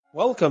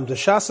Welcome to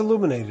Shas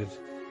Illuminated.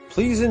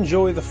 Please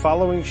enjoy the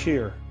following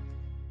shir.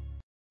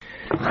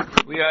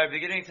 We are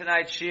beginning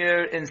tonight's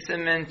shir in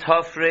siman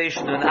Tov Reish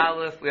Nun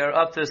Aleph. We are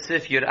up to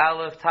Sif Yud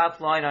Aleph,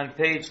 top line on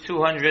page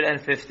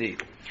 250.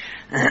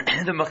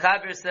 The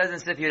Mechaber says in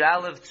Sif Yud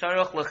Aleph,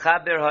 Tzarech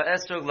lechaber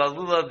ha'esrog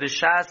lalulav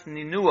b'shas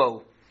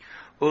ninuo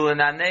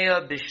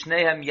ulenaneo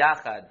b'shnehem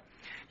yachad.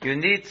 You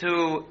need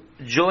to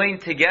join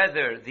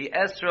together the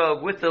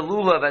esrog with the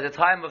lulav at the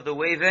time of the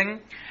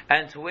waving,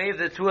 and to wave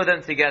the two of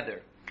them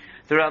together.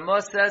 The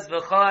Ramah says,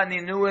 "V'cha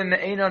ninuim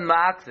einon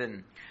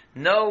ma'akvin."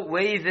 No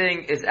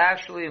waving is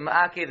actually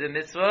ma'akev the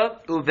mitzvah.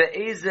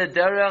 Uve'eze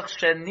derech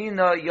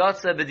shenina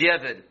yotze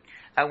b'diavad.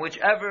 And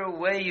whichever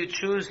way you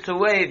choose to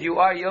wave, you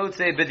are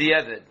yotze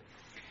b'diavad.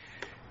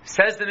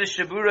 Says the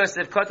Mishabura,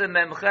 Sivkotan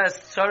memches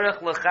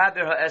tzarech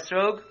lechaber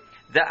ha'esrog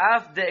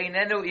da'af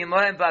de'einenu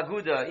imahem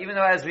baguda. Even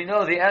though, as we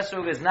know, the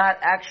esrog is not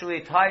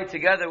actually tied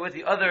together with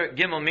the other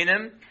gimel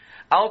minim.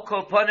 Al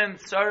kol panim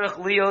tzarech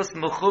lios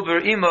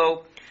mechuber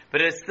imo.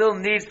 But it still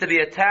needs to be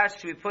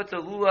attached. We put the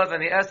lulav and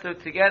the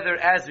esrog together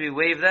as we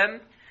wave them.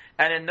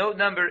 And in note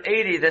number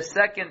 80, the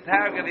second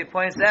paragraph, he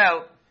points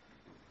out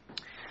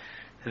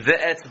the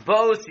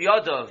etzbos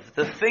yodov,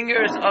 the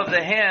fingers of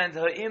the hand,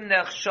 ha'im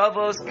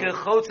nechshavos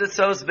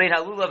kechotzetzos bein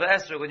halulav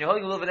esrog. When you're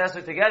holding lulav and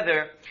esrog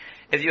together,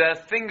 if you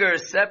have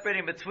fingers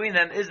separating between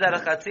them, is that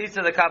a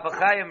chatzitza? The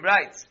Kapachayim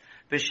writes,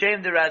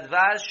 b'shem de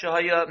radvaz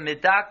shahaya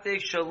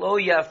midaktik shalo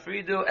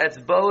yafridu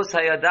etzbos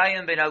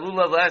hayadayim bein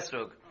halulav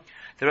esrog.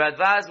 The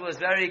Radvaz was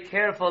very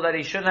careful that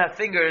he shouldn't have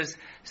fingers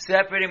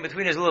separating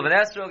between his lulav and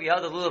esrog. He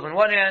held the lulav in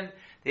one hand,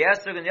 the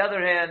esrog in the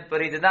other hand, but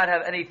he did not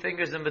have any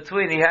fingers in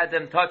between. He had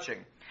them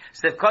touching.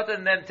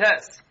 Sivkotan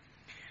memtes.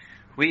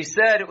 We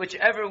said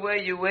whichever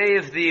way you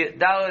wave the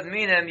dalad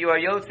minim, you are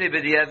yotze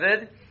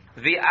b'diavad.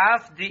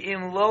 V'af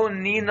di'im lo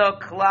nina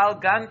klal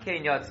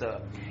gamkein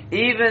yotza.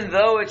 Even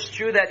though it's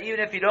true that even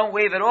if you don't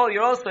wave at all,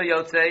 you're also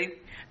yotze.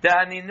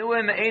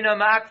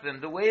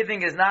 The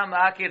waving is not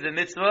ma'akev the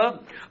mitzvah.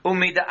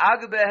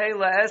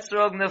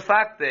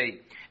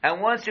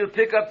 And once you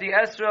pick up the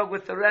esrog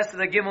with the rest of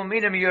the gimel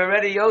minim, you're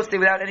already yosei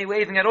without any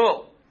waving at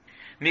all.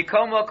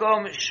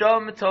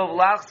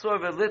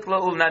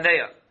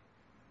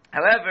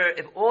 However,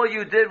 if all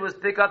you did was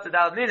pick up the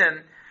dal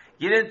minim,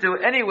 you didn't do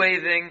any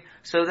waving,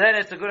 so then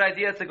it's a good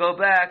idea to go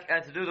back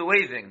and to do the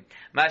waving.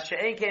 Which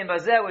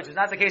is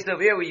not the case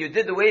over here, where you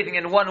did the waving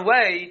in one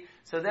way,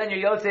 so then you're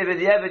yotze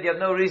b'diavad, you have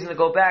no reason to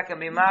go back and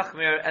be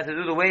machmir and to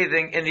do the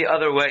waving in the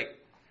other way.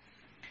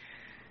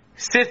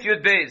 Sif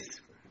Yud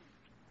Beis.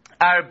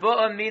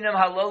 Arba'a minam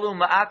halalu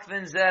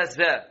ma'akvin zeh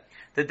zeh.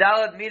 The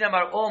dalad minam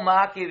are all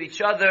ma'akiv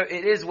each other.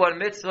 It is one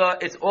mitzvah.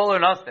 It's all or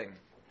nothing.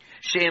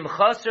 She'im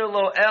chaser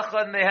lo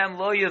echad mehem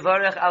lo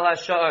yivarech al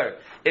hashar.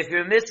 If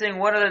you're missing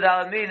one of the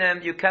dalad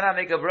minim, you cannot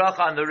make a bracha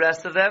on the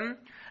rest of them.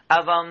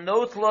 Aval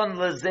notlon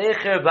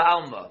lezecher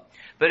ba'alma.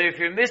 But if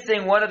you're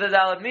missing one of the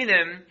dalad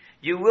minim,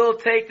 you will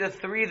take the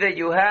three that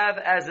you have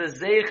as a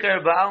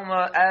zecher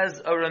ba'alma,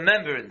 as a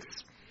remembrance.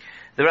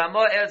 The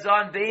Ramah adds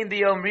on, bein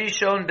biyom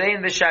rishon,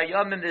 bein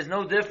b'shayamim. There's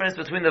no difference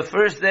between the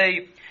first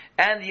day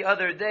and the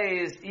other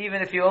days.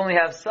 Even if you only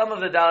have some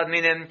of the dalad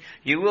minim,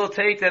 you will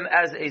take them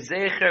as a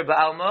zecher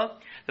ba'alma.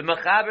 The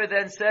Mechaber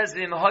then says,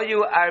 V'im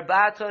hayu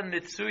arbaton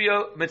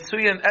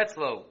mitzuyim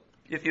etzlo.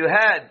 If you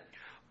had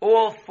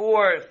all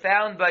four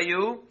found by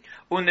you,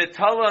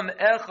 unitalam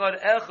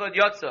echad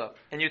yotza,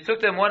 and you took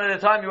them one at a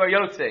time, you are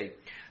yotze.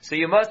 So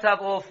you must have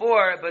all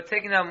four, but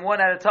taking them one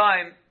at a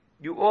time,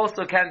 you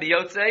also can be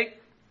yotze.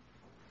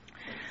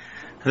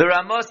 The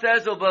Ramah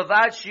says,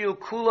 Ubavachiu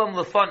kulam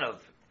lefanov.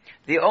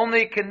 The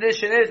only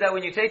condition is that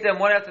when you take them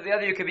one after the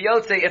other, you can be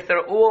yotze if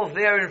they're all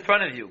there in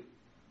front of you.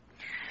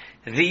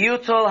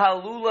 V'yutol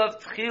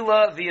halulav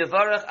tchila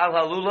v'yavarach al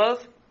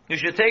halulav. You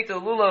should take the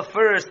lulav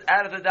first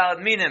out of the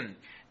dalad minim,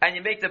 and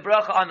you make the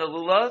bracha on the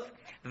lulav.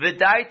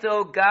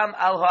 V'daito gam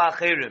al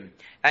ha'achirim.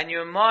 And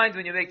your mind,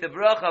 when you make the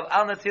bracha of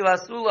al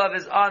natilas lulav,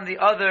 is on the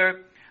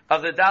other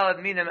of the dalad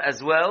minim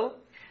as well.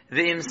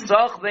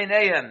 V'imsach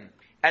b'neihem.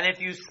 And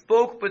if you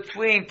spoke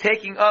between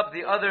taking up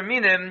the other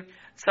minim,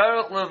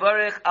 tzarech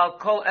levarich al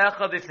kol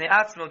echad b'fnei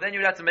atzmo, then you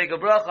would have to make a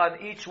bracha on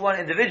each one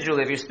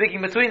individually. If you're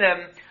speaking between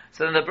them,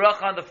 so then the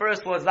bracha on the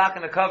first one is not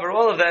going to cover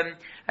all of them,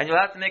 and you'll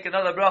have to make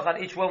another bracha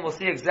on each one. We'll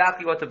see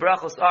exactly what the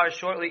brachos are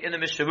shortly in the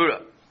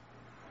Mishabura.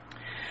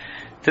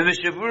 The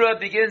Mishabura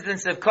begins in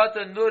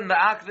Sivkata Nun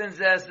Ma'akvin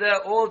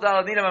Zeh. All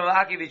daladinim are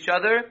ma'akiv each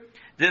other.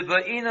 The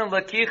Ba'inan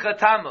Lakicha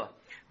Tama.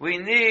 We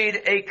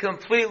need a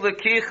complete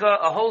lakicha,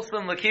 a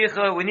wholesome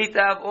lakicha. We need to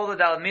have all the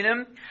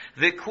dalaminim.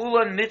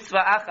 V'kulan mitzvah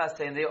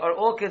achasein. They are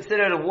all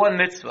considered one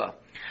mitzvah.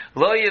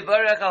 Lo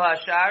yivarech al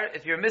hashar.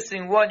 If you're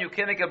missing one, you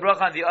can make a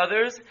bracha on the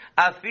others.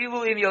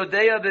 Afilu im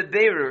yodeya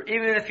bebeirur.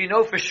 Even if you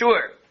know for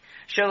sure.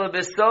 Shelo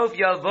besof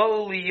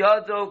yavo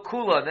liyado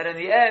kulan. That in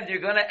the end, you're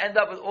going to end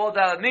up with all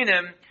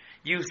dalaminim.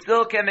 You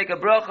still can make a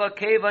bracha.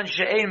 Kevan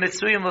she'ein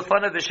mitzuyim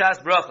lefanav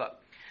b'shas bracha.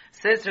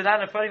 Since you're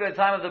not in front of you at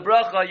the time of the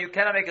bracha, you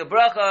cannot make a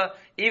bracha,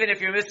 even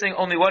if you're missing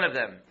only one of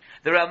them.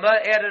 The Ramah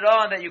added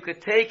on that you could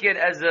take it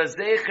as a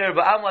zecher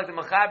ba'am, like the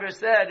Mechaber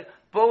said,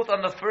 both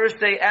on the first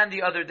day and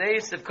the other day,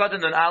 Sivkot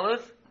and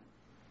Aleph.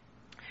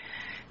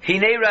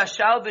 Hinei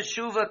Rashal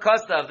b'shuva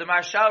Kostav. The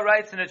Marshal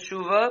writes in a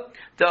tshuva,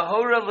 the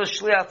Hora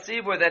l'shliach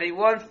tzibur, that he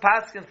wants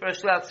paskin for a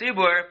shliach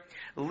tzibur,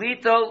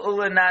 litol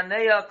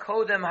ulenanea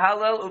kodem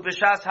halal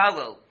ubishas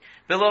halal,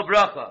 below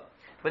bracha.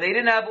 When they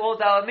didn't have all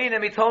daled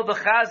minim, he told the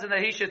chazan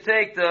that he should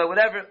take the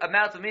whatever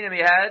amount of minim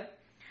he had,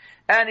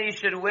 and he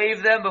should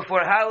wave them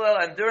before halal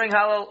and during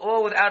halal,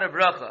 all without a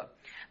bracha.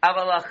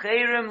 Aval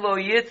acherim lo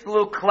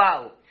yitlu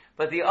klal.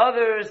 But the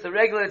others, the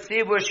regular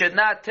tzibur, should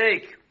not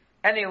take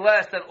any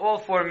less than all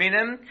 4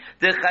 minim.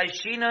 The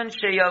chayshinan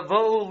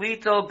sheyavohu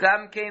lito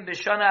gamkein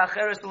b'shana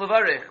acheres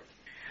levarich.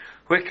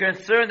 We're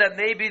concerned that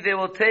maybe they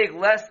will take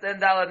less than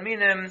daled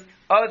minim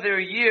other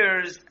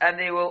years, and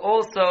they will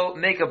also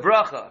make a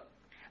bracha.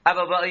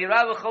 Abba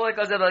Ba'irabba Chelek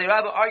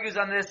Ba'irabba argues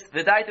on this.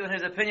 The Daito, in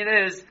his opinion,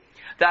 is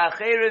the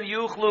acherim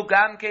yuchlu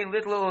gamkein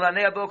litlu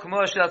ulanei bo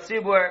k'mo shel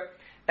tzibur.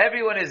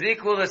 Everyone is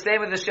equal, the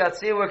same as the shel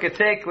tzibur could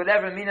take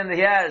whatever minim he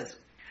has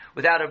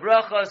without a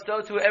bracha.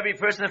 So too, every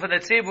person from the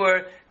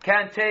tzibur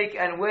can take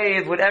and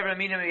wave whatever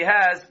minim he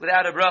has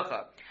without a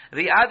bracha.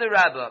 The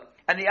Adarabba,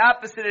 and the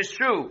opposite is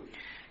true.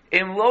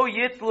 Im lo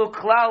yitlu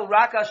klal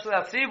raka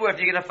shel tzibur. If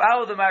you're going to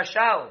follow the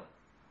Marshal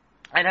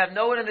and have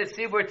no one in the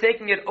tzibur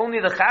taking it, only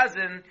the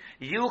chazan,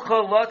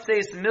 yuchal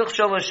lotzeis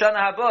milchshal l'shana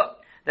haba.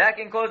 That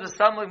can cause a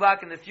stumbling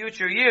block in the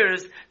future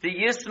years. The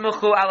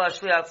yismuchu ala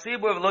shliach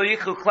tzibur v'lo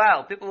yichu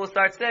klal. People will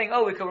start saying,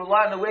 "Oh, we can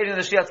rely on the waving of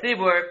the shliach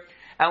tzibur,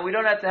 and we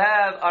don't have to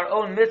have our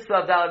own mitzvah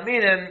of daled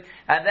minim,"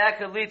 and that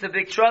could lead to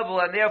big trouble.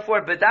 And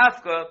therefore,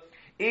 bedafka,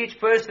 each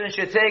person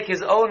should take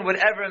his own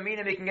whatever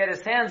minim he can get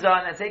his hands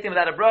on and take them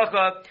without a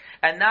bracha,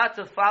 and not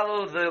to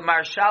follow the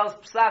Marshal's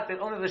psak that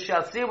only the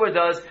shliach tzibur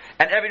does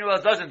and everyone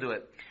else doesn't do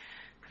it.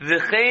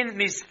 V'chein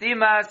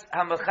mistimas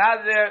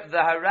hamachaver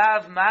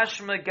v'harav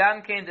mashma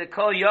gamkein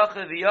dekol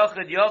yochid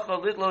v'yochid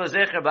yochol litlo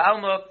lezecher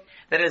ba'alma.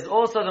 That is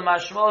also the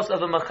mashmos of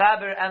the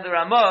machaber and the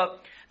ramah,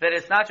 that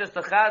it's not just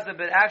the chazan,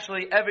 but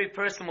actually every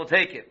person will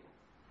take it.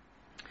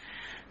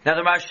 Now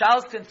the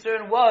Marshal's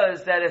concern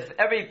was that if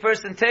every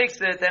person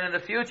takes it, then in the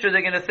future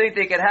they're going to think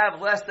they could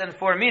have less than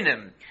 4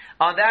 minim.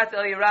 On that,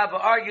 El Yerabba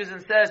argues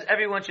and says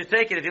everyone should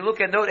take it. If you look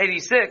at note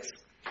 86,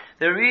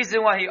 the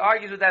reason why he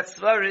argues with that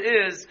svara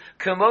is,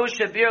 Kamo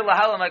Shabir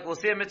Lahalam, like we'll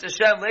see in Mitzvah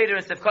Shem later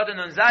in Sefkat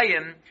Nun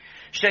Zayim,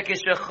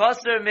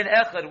 Shekishechaser min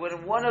echad,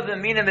 when one of the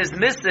minim is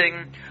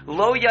missing,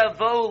 Lo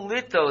Yavo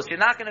Litos, you're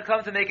not going to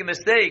come to make a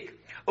mistake.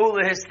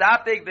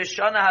 Ulehistapik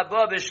b'shana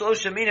haba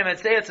b'shlosha minim, and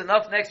say it's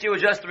enough next year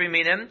with just 3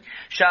 minim.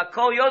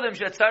 Shakol yodim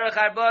shetzarach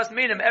arba'as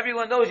minim.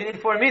 Everyone knows you need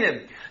 4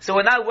 minim. So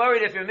we're not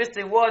worried if you're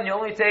missing 1, you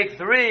only take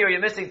 3, or you're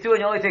missing 2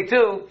 and you only take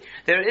 2.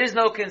 There is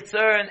no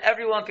concern.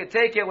 Everyone can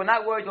take it. We're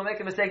not worried you'll make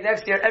a mistake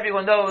next year.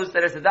 Everyone knows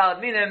that it's a daled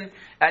minim,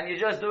 and you're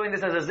just doing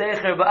this as a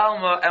zecher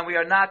ba'alma, and we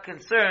are not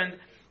concerned.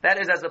 That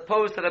is as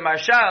opposed to the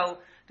Marshal.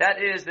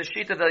 That is the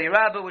Shita del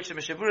Yerabba, which the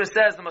Mishavura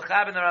says, the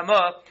Mechab and the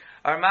Ramah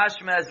are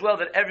mashma as well,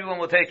 that everyone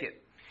will take it.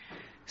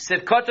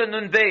 Sivkota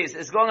Nun Beis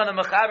is going on a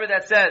mechaber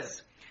that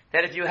says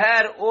that if you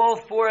had all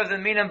 4 of the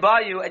minim by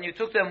you and you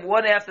took them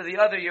one after the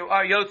other, you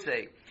are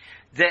yotzei.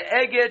 The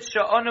eget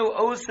sha'onu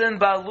osin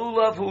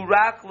ba'lulav hu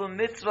rak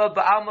l'mitzvah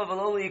ba'alma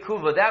v'lo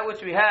l'ikuva. That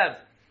which we have,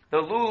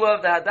 the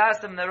lulav, the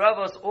hadassim, the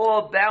ravos,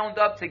 all bound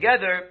up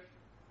together,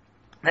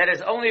 that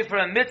is only for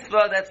a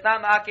mitzvah, that's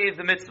not ma'akev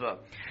the mitzvah.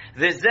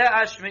 V'zeh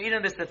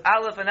ashme'inan b'sif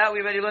aleph, and that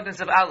we already learned in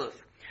sif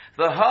aleph.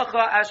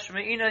 V'hacha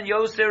ashme'inan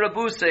yoseh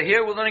rabusa.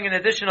 Here we're learning an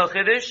additional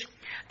chiddush.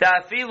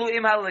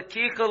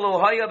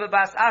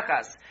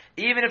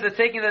 Even if the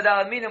taking of the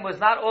daled minim was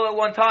not all at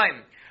one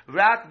time,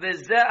 even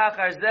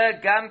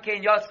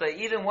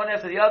one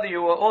after the other,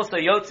 you were also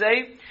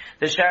yotzei.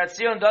 The Sharat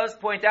Zion does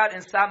point out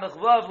in Samach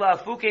Vav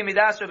la'afuke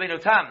midas Rabbeinu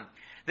Tam.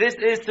 This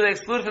is to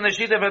exclude from the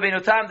sheet of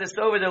Rabbeinu Tam this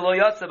over the lo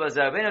yotze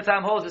bazer. Rabbeinu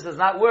Tam holds this does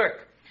not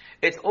work.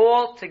 It's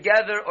all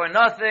together or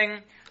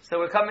nothing. So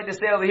we're coming to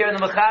say over here in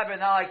the Mechaber,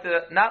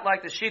 not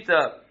like the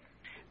Shita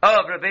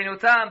of Rabbeinu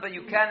Tam, but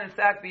you can in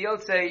fact be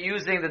yotzei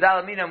using the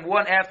daled minim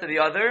one after the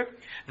other.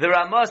 The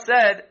Ramah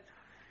said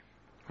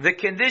the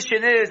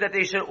condition is that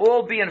they should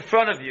all be in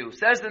front of you.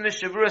 Says the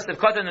Mishavurus of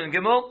Katan and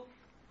Gimel,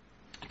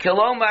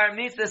 Kilomar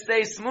mitzvah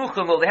stay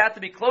smuchim. Well, they have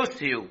to be close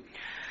to you.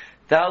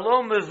 After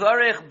all,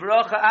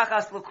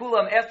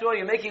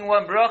 you're making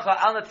one bracha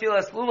al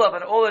natilas lulav,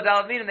 and all the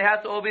daled minim, they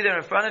have to all be there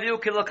in front of you.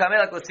 Kilo kameh,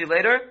 like we'll see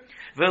later.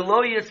 We don't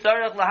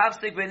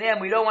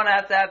want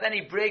to have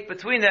any break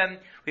between them.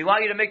 We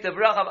want you to make the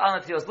bracha of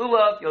al natilas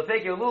lulav. You'll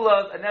take your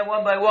lulav, and then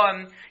one by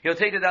one, you'll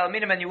take the daled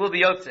minim, and you will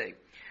be yotzei.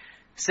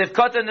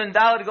 Sifkata Nun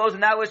Daled goes in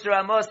that which the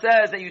Ramah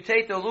says that you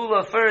take the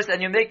lulav first,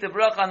 and you make the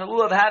bracha on the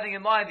lulav, having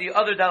in mind the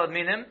other daled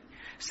minim.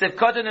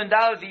 Sifkata Nun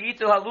Daled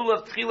v'yito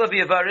halulav tchila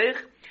v'yavarich.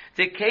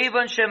 The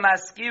kevan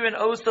shemaskirin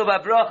oso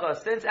b'bracha.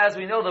 Since, as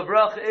we know, the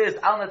bracha is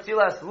al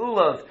natilas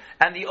lulav,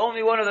 and the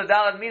only one of the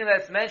daled minim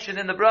that's mentioned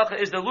in the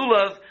bracha is the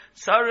lulav.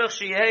 Tzarich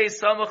sheyeh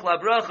samuch la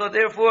bracha.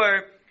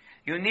 Therefore,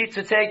 you need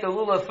to take the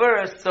lulav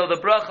first, so the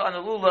bracha on the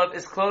lulav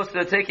is close to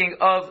the taking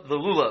of the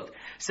lulav.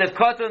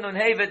 Sefkoto nun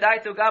hey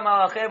v'daitu gam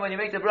alachem. When you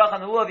make the bracha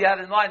on the lulav, you have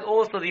in mind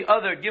also the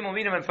other gimel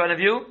minim in front of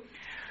you.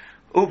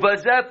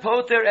 Ubazeh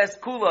poter es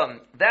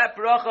kulam. That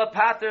bracha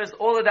paters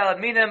all the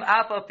dalad minim.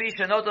 Afa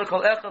pisha notor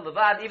kol echad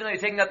levad. Even though you're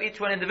taking up each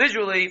one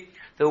individually,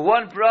 the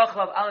one bracha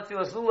of al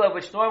netilas lulav,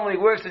 which normally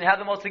works when you have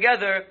them all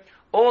together,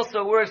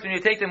 also works when you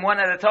take them one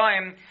at a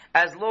time,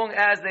 as long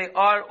as they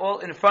are all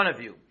in front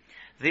of you.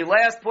 The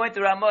last point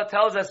the Ramah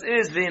tells us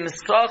is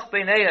v'imsach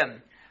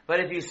beineihem. But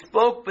if you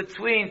spoke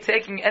between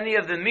taking any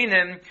of the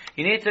minim,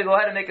 you need to go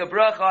ahead and make a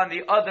bracha on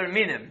the other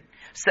minim.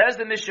 Says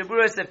the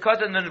Mishabura,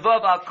 Sefkata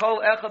Nunvav al kol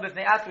echad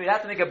b'fnei atri. You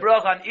have to make a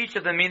bracha on each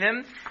of the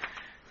minim.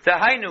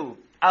 Tahainu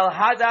al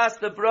hadas,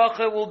 the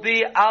bracha will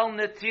be al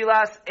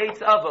netilas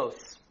eitz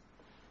avos.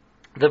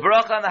 The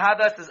bracha on the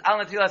hadas is al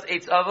netilas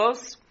eitz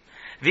avos.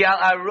 The al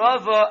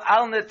arava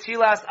al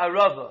netilas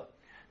arava.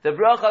 The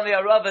bracha on the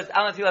arava is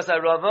al netilas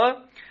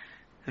arava.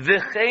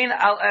 V'chein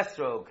al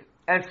esrog.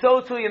 And so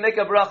too you make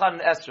a bracha on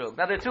an esrog.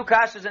 Now there are two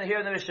kashas in here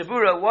in the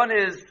Mishabura. One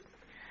is,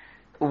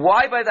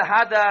 why by the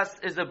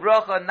hadas is the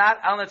bracha not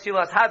al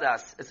netilas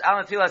hadas? It's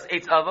al netilas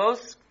eitz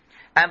avos.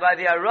 And by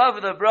the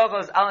arava, the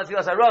bracha is al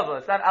netilas arava.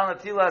 It's not al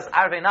netilas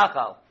arvei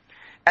nachal.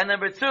 And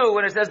number two,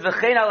 when it says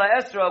v'chein al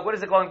esrog, what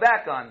is it going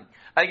back on?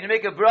 Are you going to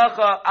make a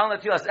bracha al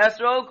netilas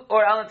esrog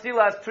or al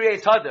netilas pri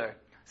eitz hadar?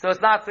 So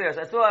it's not clear.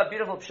 So I saw a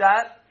beautiful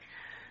pshat,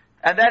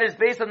 and that is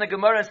based on the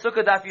Gemara in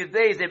Sukkah Daf Yud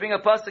Beis. They bring a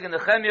pasuk in the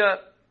Chemya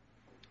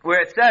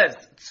where it says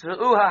Tz'u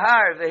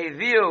hahar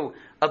vehiviu,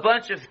 a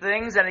bunch of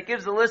things, and it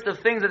gives a list of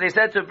things that they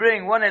said to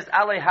bring. One is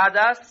alei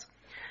hadas,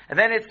 and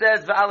then it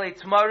says va'alei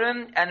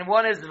tmarim, and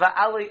one is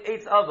va'alei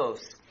eitz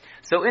avos.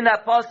 So in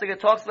that pasuk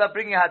it talks about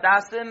bringing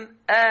hadasim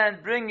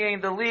and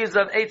bringing the leaves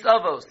of eitz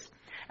avos.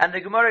 And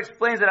the Gemara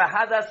explains that a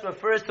hadas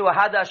refers to a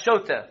hadas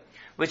shota,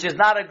 which is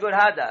not a good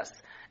hadas.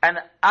 And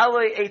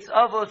alei eitz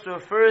avos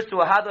refers to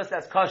a hadas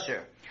that's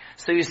kosher.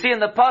 So you see in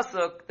the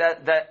pasuk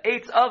that the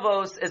eitz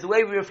avos is the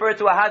way we refer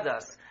to a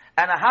hadas.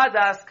 And a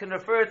hadas can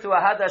refer to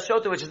a hadas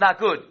shota, which is not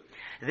good.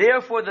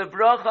 Therefore, the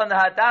bracha on the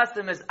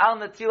hadasim is al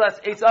netilas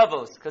eitz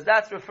avos, because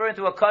that's referring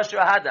to a kosher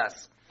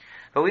hadas.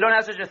 But we don't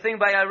have such a thing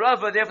by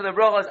arava, therefore the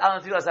bracha is al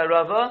netilas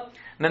arava.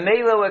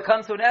 Memela, when it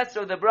comes to an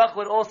esrog, the bracha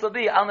would also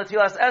be al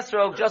netilas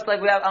esrog, just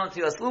like we have al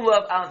netilas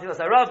lulav, al netilas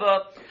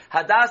arava.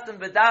 Hadasim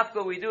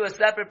bedafka, we do a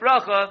separate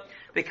bracha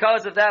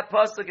because of that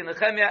pasuk in the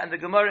Chemya and the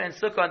Gemara in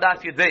Sukkah on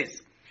Daf Yud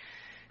Beis.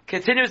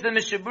 Continues the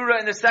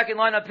Mishabura in the second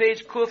line on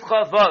page Kuf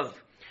Chavav.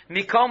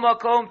 Mikom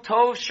makom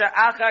tov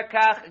sha'achar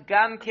kach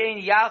gam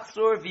kein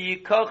yachzor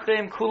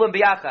v'yikochim kulam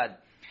biyachad.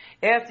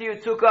 After you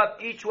took up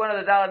each one of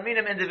the dalad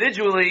minim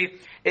individually,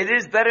 it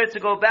is better to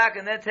go back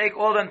and then take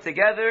all of them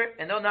together.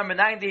 And note number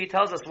 90, he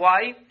tells us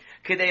why.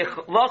 That's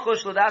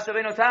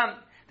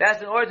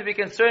in order to be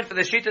concerned for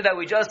the shita that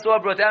we just saw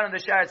brought down in the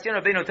Sha'ar Tzyon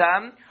Rabbeinu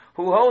Tam,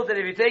 who holds that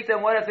if you take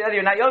them one after the other,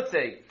 you're not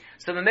yotzei.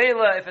 So the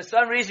Mela, if for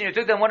some reason you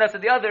took them one after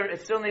the other,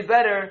 it's certainly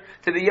better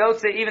to be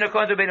yotzei even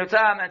according to Rabbeinu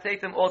Tam and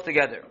take them all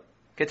together.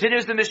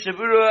 Continues the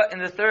Mishabura in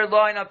the third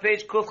line on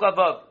page Kuf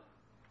Chavav.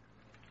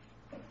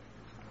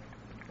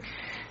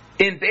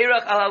 In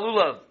Beirach al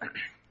Lulav,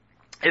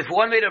 if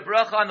one made a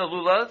bracha on the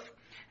Lulav,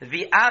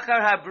 the Achar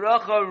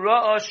ha-bracha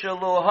ra'a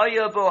shelo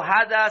haya bo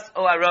hadas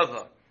o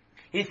arava.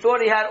 He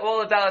thought he had all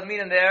the dalad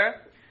minim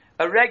there,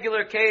 a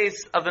regular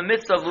case of a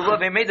mitzvah of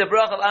Lulav. He made the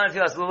bracha of al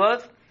netilas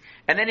Lulav,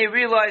 and then he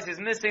realized he's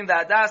missing the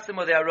hadasim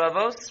or the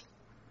aravos.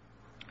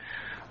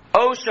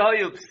 O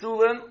shahayu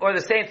psulim, or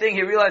the same thing,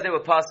 he realized they were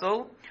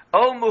pasul.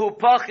 O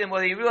muhupachim,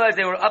 or he realized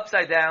they were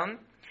upside down.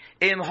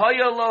 Im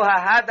haya lo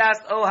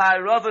ha-hadas o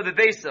ha-arava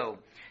bebeso.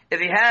 If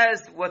he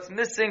has what's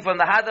missing from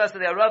the hadas of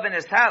the arav in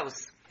his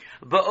house,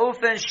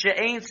 ba'ofen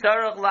she'ein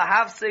tzarach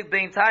lahafsik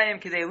beintayim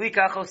kidei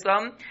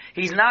likachosam,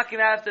 he's not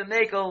going to have to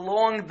make a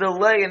long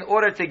delay in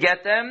order to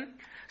get them.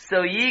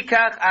 So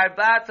yikach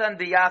arbatan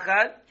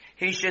biyachad,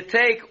 he should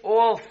take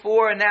all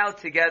four now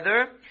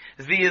together.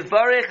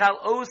 V'yivarech al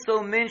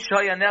oso min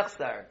shaya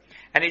nechsar,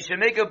 and he should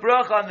make a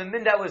bracha on the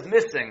min that was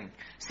missing.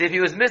 See, if he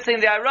was missing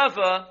the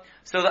arava,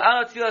 so the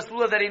al netilas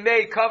lulav that he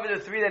made covered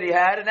the three that he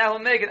had, and now he'll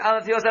make it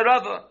al netilas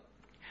arava.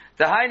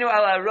 Dahainu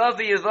al arava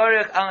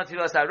yivarech al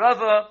netilas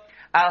arava,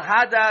 al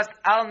hadas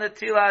al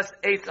netilas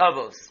eitz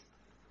avos.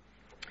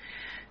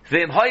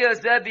 V'im hoya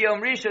zeh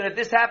b'yom rishon, if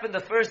this happened the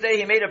first day,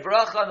 he made a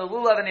bracha on the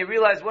lulav and he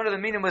realized one of the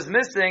minim was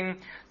missing,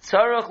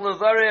 tzarech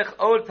levarech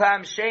od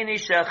pam sheni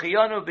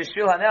shechianu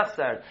b'shvil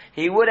hanechsar.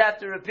 He would have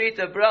to repeat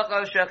the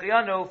bracha of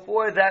shechianu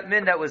for that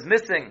min that was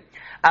missing.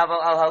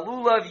 Aval al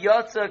halulav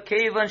yotza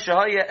kevan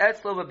shehaya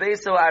etzlo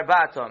b'beso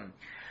arbaton.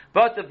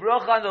 But the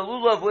bracha on the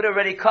lulav would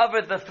already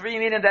cover the three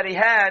minim that he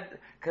had,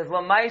 because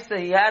lamaisa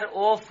he had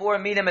all four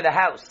minim in the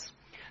house.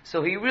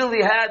 So he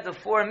really had the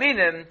four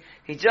minim.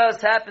 He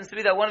just happens to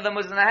be that one of them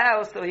was in the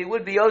house, so he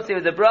would be yotzei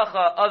with the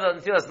bracha other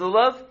than netilas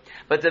lulav.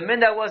 But the min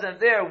that wasn't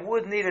there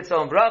would need its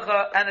own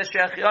bracha, and the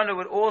shechianu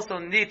would also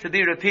need to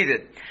be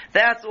repeated.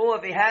 That's all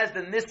if he has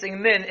the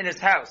missing min in his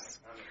house.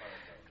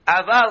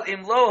 Aval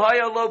im lo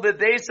haya lo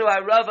bebeso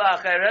arava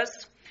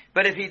acheres.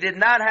 But if he did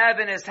not have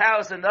in his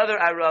house another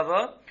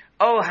arava,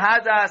 O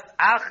hadas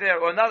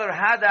acher, or another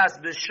hadas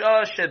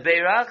b'shah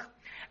shebeirach.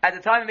 At the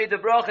time he made the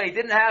bracha, he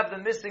didn't have the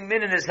missing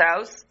min in his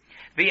house.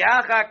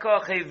 V'achar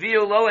koch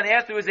heviu lo, and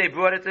afterwards they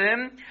brought it to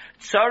him.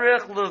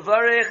 Tzarich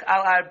levarich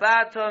al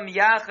arbatom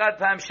yachad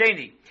pam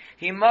sheni.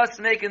 He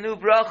must make a new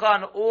bracha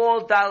on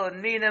all daled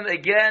minim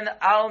again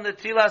al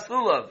netilas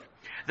lulav.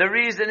 The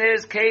reason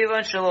is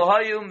kevan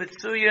shalohayu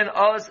mitzuyin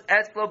oz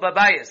etzlo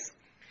babayis.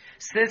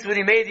 Since when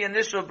he made the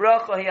initial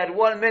bracha, he had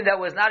one min that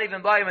was not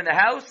even by him in the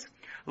house.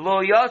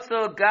 Lo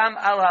yotzo gam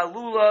al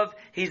halulav.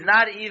 He's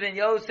not even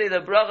yosei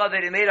the bracha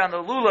that he made on the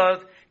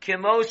lulav.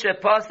 Kimo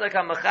shepasak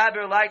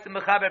ha-mechaber, like the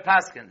mechaber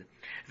paskin.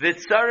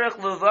 V'tzarech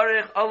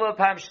levarich olav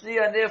pam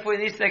shniya, and therefore he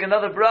needs to make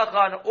another bracha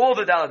on all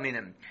the daled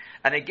minim.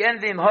 And again,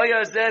 v'im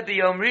hoya zeh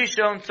b'yom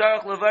rishon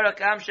tzarech levarich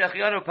am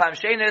shechianu pam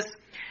shenis.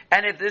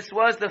 And if this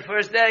was the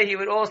first day, he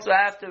would also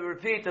have to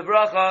repeat the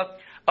bracha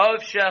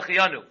of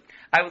shechianu.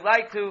 I would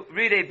like to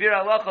read a bir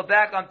halacha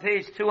back on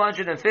page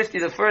 250,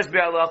 the first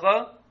bir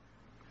halacha.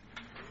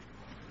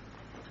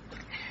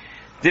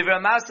 This is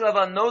going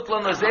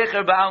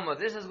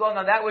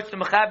on that which the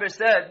Mechaber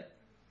said,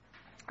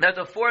 that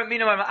the four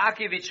minim are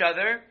ma'akiv each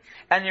other,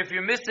 and if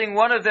you're missing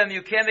one of them,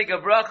 you can't make a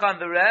bracha on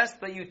the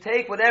rest, but you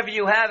take whatever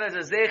you have as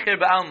a zecher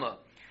ba'alma.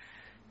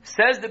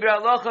 Says the Bir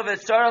Halacha,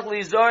 v'tzarach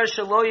lizor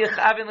shelo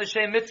yichavin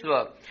l'shem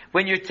mitzvah.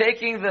 When you're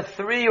taking the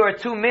 3 or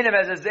 2 minim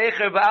as a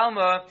zecher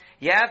ba'alma,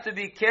 you have to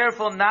be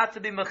careful not to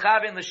be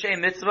mechavin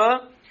l'shem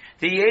mitzvah.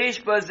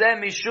 V'yesh bazeh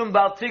mishum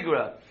bal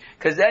tigra.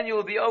 Because then you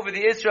will be over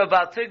the Isra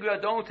bal tigra.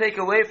 Don't take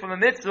away from a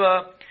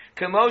mitzvah.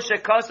 K'moshe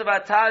kasav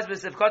ataz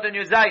b'sivkotan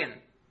yuzayin.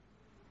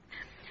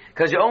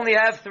 Because you only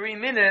have 3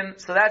 minim,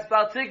 so that's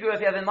bal tigra if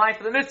you have in mind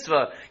for the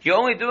mitzvah. You're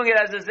only doing it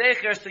as a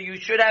zecher, so you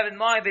should have in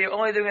mind that you're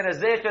only doing it as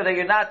zecher, that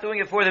you're not doing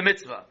it for the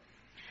mitzvah.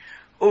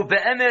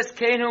 U'be'emes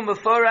keinu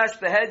meforash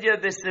behedya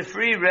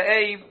b'sifri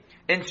re'ei.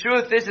 In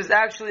truth, this is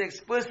actually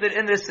explicit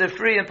in the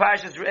Sifri in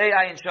Parshas Re'ei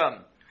Ayin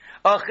Sham.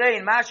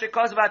 Ochein, mashe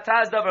kasav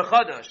ataz davar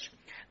chodosh.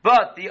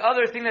 But the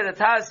other thing that the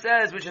Taz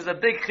says, which is a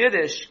big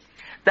chiddush,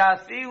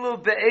 Dafilu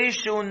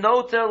be'eshu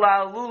nota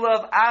la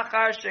lulav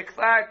achar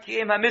shekfar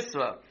kiyem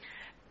ha-mitzvah.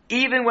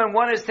 Even when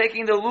one is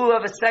taking the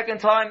lulav a second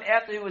time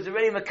after he was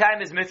already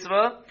mekayim his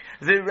mitzvah,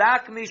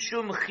 v'rak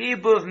mishum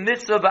chibuv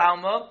mitzvah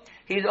ba'alma,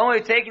 he's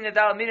only taking the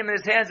daled minim in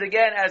his hands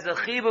again as a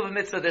chibuv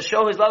mitzvah to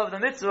show his love of the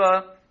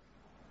mitzvah.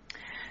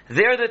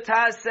 There the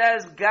Taz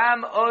says,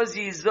 Gam oz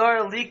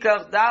yizor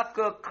likach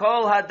dafka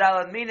kol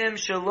ha-daled minim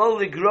shelo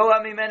ligroa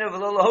mimenu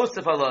v'lo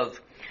lahosef alav.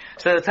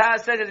 So the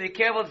Taz says that be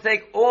careful to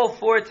take all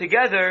 4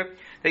 together,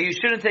 that you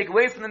shouldn't take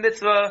away from the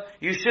mitzvah,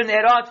 you shouldn't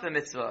add on to the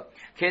mitzvah.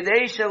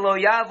 Kedei shelo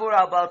yavur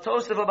al bal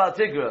tosef al bal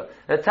tigra.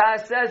 The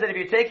Taz says that if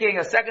you're taking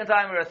a second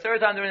time or a third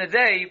time during the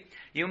day,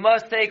 you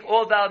must take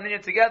all daled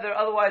minim together,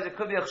 otherwise it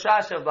could be a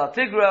chshash of bal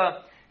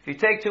tigra. If you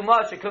take too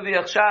much, it could be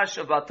a chshash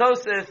of bal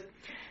tosef.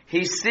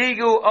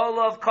 Hisigu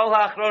olav kol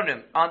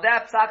ha'achronim. On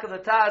that psak of the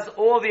Taz,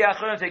 all the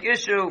achronim take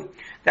issue.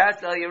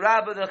 That's El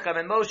Yerabah, the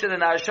Chaim Moshe, the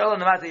Narshol,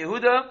 and the Mata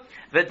Yehuda.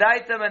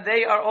 V'daitam, and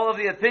they are all of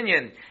the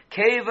opinion.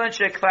 Kevan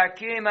shekfar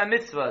kiyem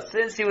ha-mitzvah.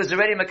 Since he was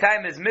already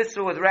mekayim his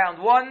mitzvah with round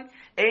 1,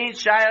 ain't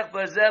shayach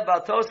bazeh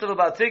bal tosef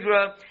bal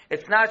tigra.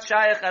 It's not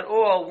shayach at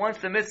all once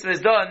the mitzvah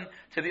is done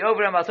to be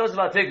over on bal tosef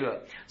bal tigra.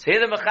 So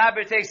here the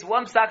Mechaber takes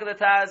one psak of the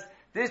Taz,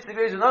 this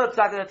division another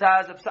psak of the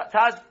Taz.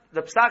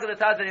 The psak of the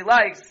Taz that he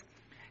likes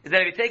is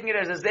that if you're taking it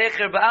as a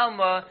zecher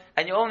ba'alma,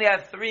 and you only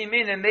have 3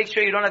 minim, make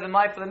sure you don't have in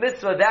mind for the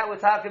mitzvah, that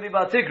would have to be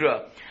bal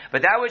tigra.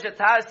 But that which the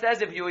Taz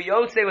says, if you were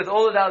yosei with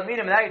all the daled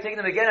minim, and now you're taking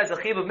them again as a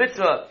chibur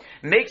mitzvah,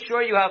 make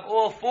sure you have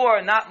all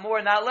 4, not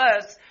more, not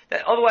less,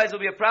 that otherwise there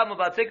will be a problem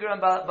about tigra and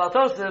bal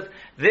tosef.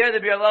 There the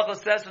Bir Halacha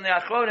says from the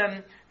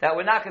Achronim, that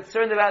we're not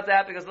concerned about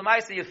that, because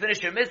l'maisa you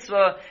finish your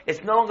mitzvah,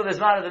 it's no longer the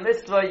zman of the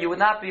mitzvah, you would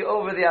not be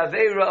over the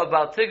aveira of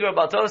bal tigra,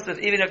 bal tosef,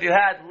 even if you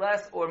had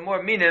less or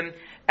more minim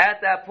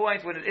at that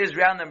point when it is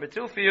round number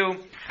 2 for you.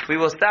 We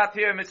will stop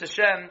here, Mr.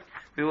 Shem.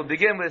 We will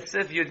begin with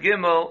Sif Yud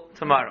Gimel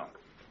tomorrow.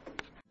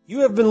 You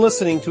have been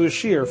listening to a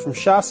shiur from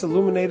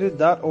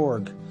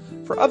shasilluminated.org.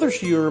 For other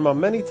shiurim on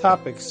many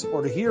topics,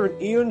 or to hear an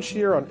Iyun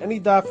shiur on any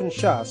daf in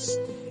Shas,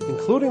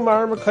 including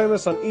Ma'ar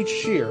Mekaymas on each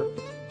shiur,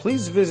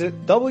 please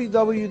visit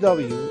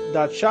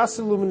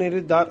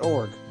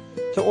www.shasilluminated.org.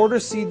 To order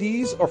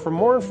CDs or for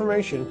more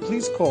information,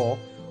 please call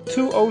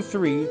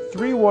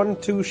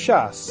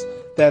 203-312-SHAS.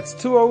 That's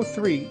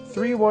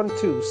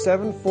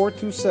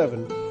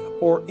 203-312-7427,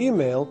 or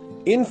email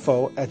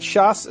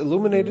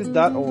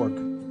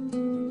info@shasilluminated.org.